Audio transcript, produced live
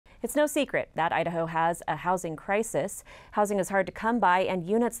It's no secret that Idaho has a housing crisis. Housing is hard to come by, and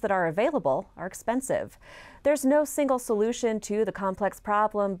units that are available are expensive. There's no single solution to the complex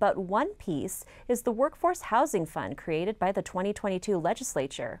problem, but one piece is the Workforce Housing Fund created by the 2022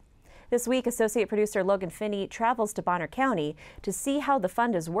 legislature. This week, associate producer Logan Finney travels to Bonner County to see how the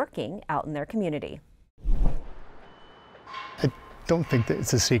fund is working out in their community. I don't think that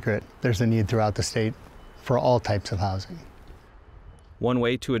it's a secret. There's a need throughout the state for all types of housing. One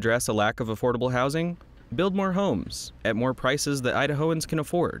way to address a lack of affordable housing? Build more homes at more prices that Idahoans can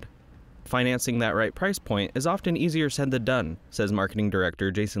afford. Financing that right price point is often easier said than done, says Marketing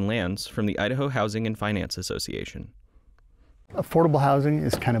Director Jason Lands from the Idaho Housing and Finance Association. Affordable housing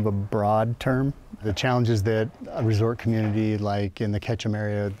is kind of a broad term. The challenges that a resort community like in the Ketchum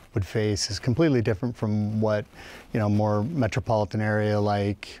area would face is completely different from what, more metropolitan area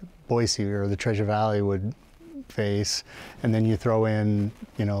like Boise or the Treasure Valley would face. And then you throw in,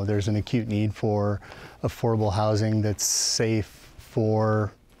 there's an acute need for affordable housing that's safe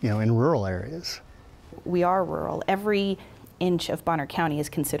for, in rural areas. We are rural. Every inch of Bonner County is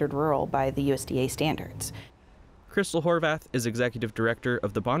considered rural by the USDA standards. Crystal Horvath is executive director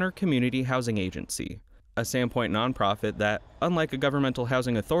of the Bonner Community Housing Agency, a Sandpoint nonprofit that, unlike a governmental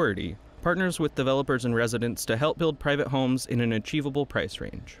housing authority, partners with developers and residents to help build private homes in an achievable price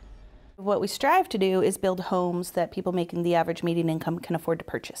range. What we strive to do is build homes that people making the average median income can afford to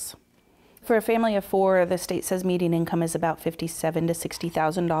purchase. For a family of four, the state says median income is about $57,000 to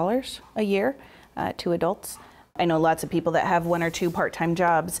 $60,000 a year to adults. I know lots of people that have one or two part-time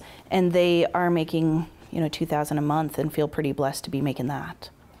jobs, and they are making $2,000 a month and feel pretty blessed to be making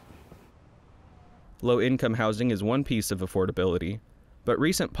that. Low-income housing is one piece of affordability, but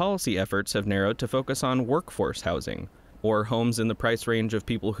recent policy efforts have narrowed to focus on workforce housing, or homes in the price range of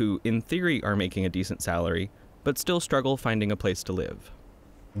people who, in theory, are making a decent salary, but still struggle finding a place to live.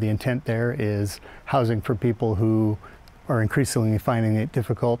 The intent there is housing for people who are increasingly finding it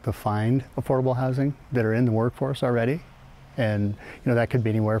difficult to find affordable housing that are in the workforce already. And that could be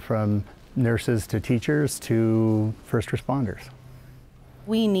anywhere from nurses to teachers to first responders.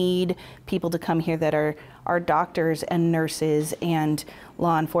 We need people to come here that are doctors and nurses and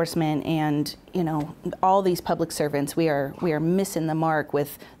law enforcement and all these public servants. We are missing the mark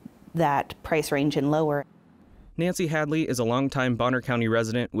with that price range and lower. Nancy Hadley is a longtime Bonner County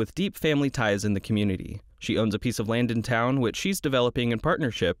resident with deep family ties in the community. She owns a piece of land in town, which she's developing in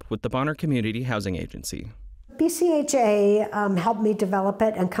partnership with the Bonner Community Housing Agency. BCHA helped me develop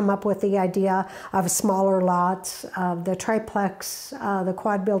it and come up with the idea of smaller lots, the triplex, the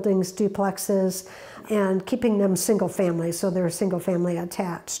quad buildings, duplexes, and keeping them single family, so they're single family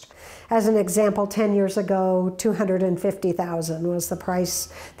attached. As an example, 10 years ago, $250,000 was the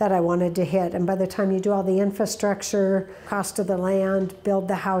price that I wanted to hit. And by the time you do all the infrastructure, cost of the land, build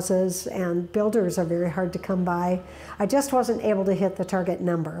the houses, and builders are very hard to come by, I just wasn't able to hit the target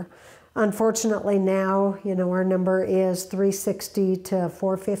number. Unfortunately now, our number is 360 to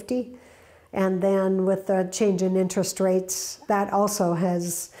 450. And then with the change in interest rates, that also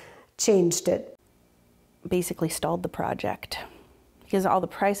has changed it. Basically stalled the project because all the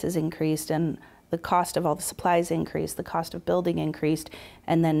prices increased and the cost of all the supplies increased, the cost of building increased,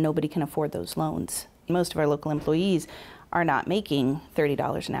 and then nobody can afford those loans. Most of our local employees are not making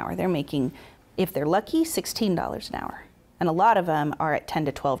 $30 an hour. They're making, if they're lucky, $16 an hour. And a lot of them are at $10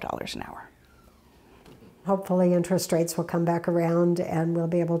 to $12 an hour. Hopefully interest rates will come back around and we'll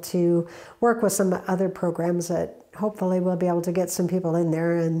be able to work with some other programs that hopefully we'll be able to get some people in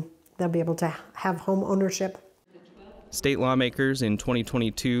there and they'll be able to have home ownership. State lawmakers in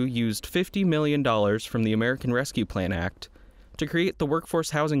 2022 used $50 million from the American Rescue Plan Act to create the Workforce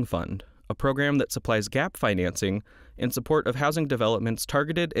Housing Fund, a program that supplies gap financing in support of housing developments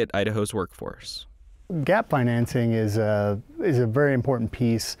targeted at Idaho's workforce. Gap financing is a very important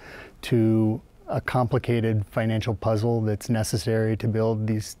piece to a complicated financial puzzle that's necessary to build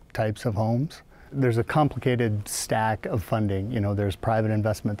these types of homes. There's a complicated stack of funding. There's private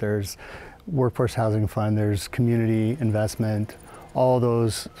investment, there's Workforce Housing Fund, there's community investment. All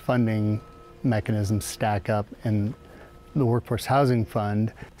those funding mechanisms stack up, and the Workforce Housing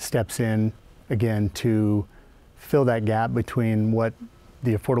Fund steps in again to fill that gap between what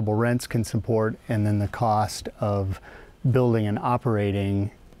the affordable rents can support and then the cost of building and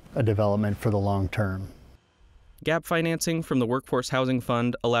operating a development for the long term. Gap financing from the Workforce Housing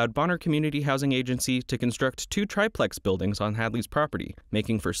Fund allowed Bonner Community Housing Agency to construct 2 triplex buildings on Hadley's property,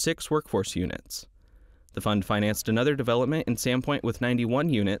 making for 6 workforce units. The fund financed another development in Sandpoint with 91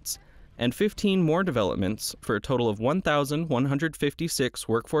 units and 15 more developments for a total of 1,156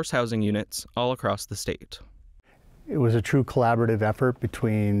 workforce housing units all across the state. It was a true collaborative effort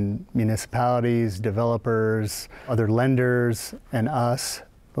between municipalities, developers, other lenders, and us.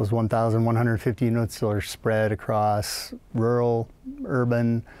 Those 1,150 units are spread across rural,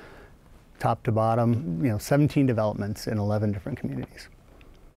 urban, top to bottom, 17 developments in 11 different communities.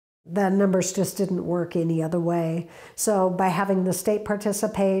 The numbers just didn't work any other way. So by having the state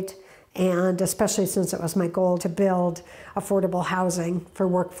participate, and especially since it was my goal to build affordable housing for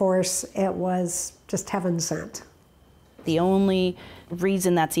workforce, it was just heaven sent. The only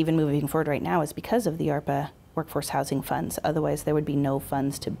reason that's even moving forward right now is because of the ARPA workforce housing funds. Otherwise, there would be no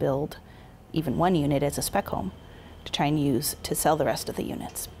funds to build even one unit as a spec home to try and use to sell the rest of the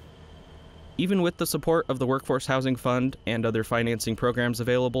units. Even with the support of the Workforce Housing Fund and other financing programs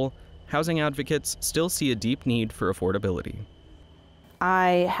available, housing advocates still see a deep need for affordability.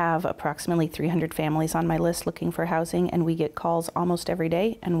 I have approximately 300 families on my list looking for housing, and we get calls almost every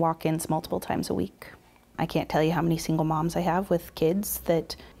day and walk-ins multiple times a week. I can't tell you how many single moms I have with kids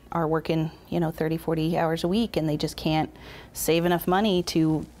that are working, 30, 40 hours a week, and they just can't save enough money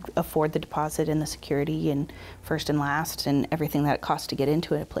to afford the deposit and the security and first and last and everything that it costs to get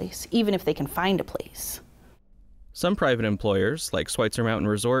into a place, even if they can find a place. Some private employers, like Schweitzer Mountain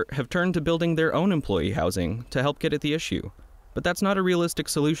Resort, have turned to building their own employee housing to help get at the issue. But that's not a realistic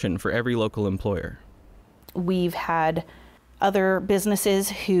solution for every local employer. We've had other businesses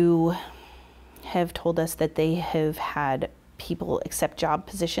who have told us that they have had people accept job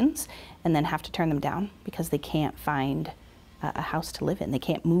positions and then have to turn them down because they can't find a house to live in. They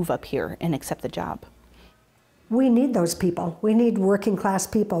can't move up here and accept the job. We need those people. We need working class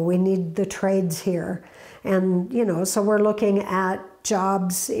people. We need the trades here. And, so we're looking at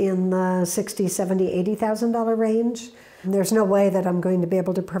jobs in the $60,000, $70,000, $80,000 range. There's no way that I'm going to be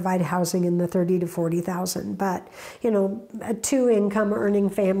able to provide housing in the $30,000 to $40,000, but a 2-income earning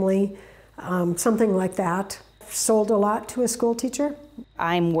family, something like that. Sold a lot to a school teacher.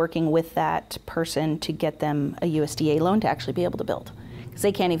 I'm working with that person to get them a USDA loan to actually be able to build, because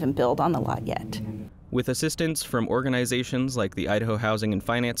they can't even build on the lot yet. With assistance from organizations like the Idaho Housing and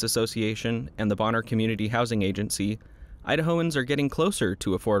Finance Association and the Bonner Community Housing Agency, Idahoans are getting closer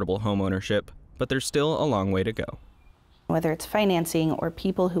to affordable home ownership, but there's still a long way to go. Whether it's financing or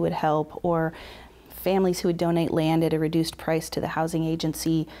people who would help or families who would donate land at a reduced price to the housing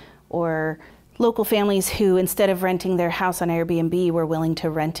agency, or local families who, instead of renting their house on Airbnb, were willing to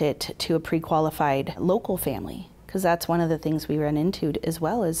rent it to a pre-qualified local family. Because that's one of the things we run into, as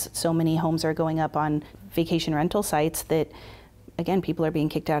well as so many homes are going up on vacation rental sites that, again, people are being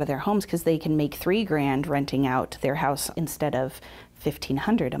kicked out of their homes because they can make $3,000 renting out their house instead of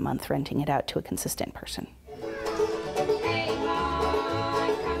 $1,500 a month renting it out to a consistent person.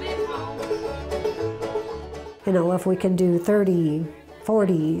 If we can do 30,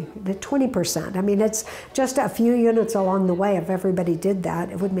 40, 20%. I mean, it's just a few units along the way. If everybody did that,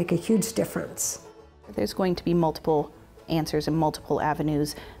 it would make a huge difference. There's going to be multiple answers and multiple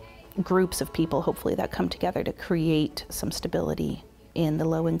avenues, groups of people, hopefully, that come together to create some stability in the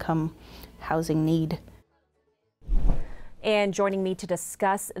low-income housing need. And joining me to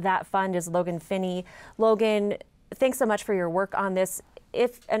discuss that fund is Logan Finney. Logan, thanks so much for your work on this.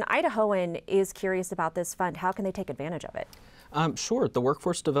 If an Idahoan is curious about this fund, how can they take advantage of it? Sure. The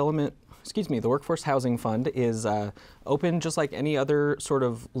Workforce Housing Fund is open just like any other sort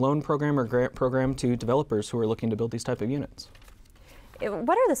of loan program or grant program to developers who are looking to build these type of units.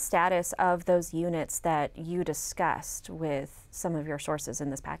 What are the status of those units that you discussed with some of your sources in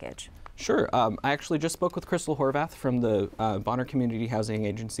this package? Sure. I actually just spoke with Crystal Horvath from the Bonner Community Housing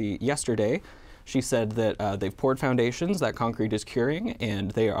Agency yesterday. She said that they've poured foundations, that concrete is curing,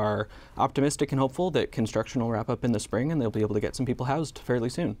 and they are optimistic and hopeful that construction will wrap up in the spring and they'll be able to get some people housed fairly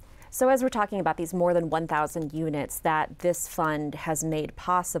soon. So as we're talking about these more than 1,000 units that this fund has made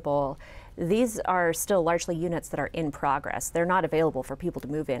possible, these are still largely units that are in progress. They're not available for people to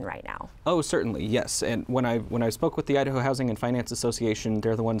move in right now. Oh, certainly, yes. And when I spoke with the Idaho Housing and Finance Association,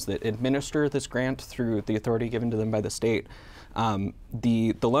 they're the ones that administer this grant through the authority given to them by the state.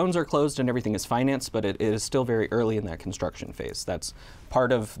 The loans are closed and everything is financed, but it is still very early in that construction phase. That's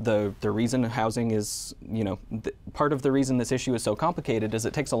part of the reason housing is, part of the reason this issue is so complicated is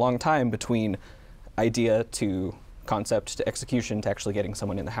it takes a long time between idea to concept to execution to actually getting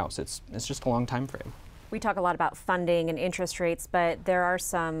someone in the house. It's just a long time frame. We talk a lot about funding and interest rates, but there are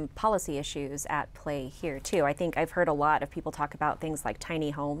some policy issues at play here too. I think I've heard a lot of people talk about things like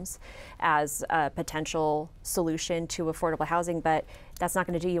tiny homes as a potential solution to affordable housing, but that's not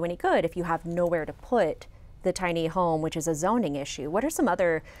going to do you any good if you have nowhere to put the tiny home, which is a zoning issue. What are some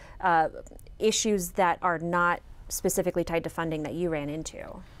other issues that are not specifically tied to funding that you ran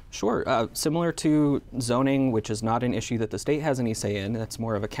into? Sure. Similar to zoning, which is not an issue that the state has any say in, that's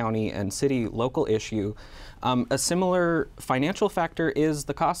more of a county and city local issue. A similar financial factor is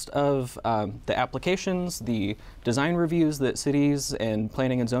the cost of the applications, the design reviews that cities and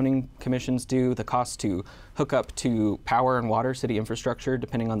planning and zoning commissions do, the cost to hook up to power and water city infrastructure,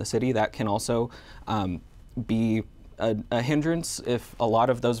 depending on the city. That can also be a hindrance if a lot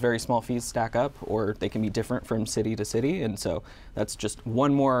of those very small fees stack up, or they can be different from city to city. And so that's just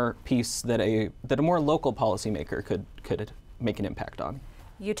one more piece that a more local policymaker could make an impact on.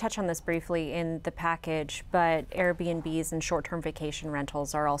 You touch on this briefly in the package, but Airbnbs and short-term vacation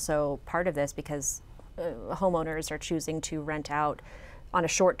rentals are also part of this because homeowners are choosing to rent out on a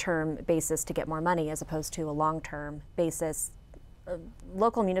short-term basis to get more money as opposed to a long-term basis.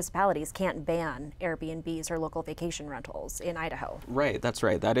 Local municipalities can't ban Airbnbs or local vacation rentals in Idaho. Right, that's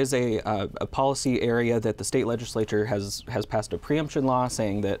right. That is a policy area that the state legislature has passed a preemption law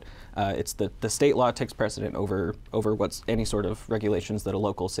saying that it's the state law takes precedent over what's any sort of regulations that a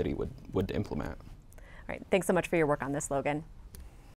local city would implement. All right, thanks so much for your work on this, Logan.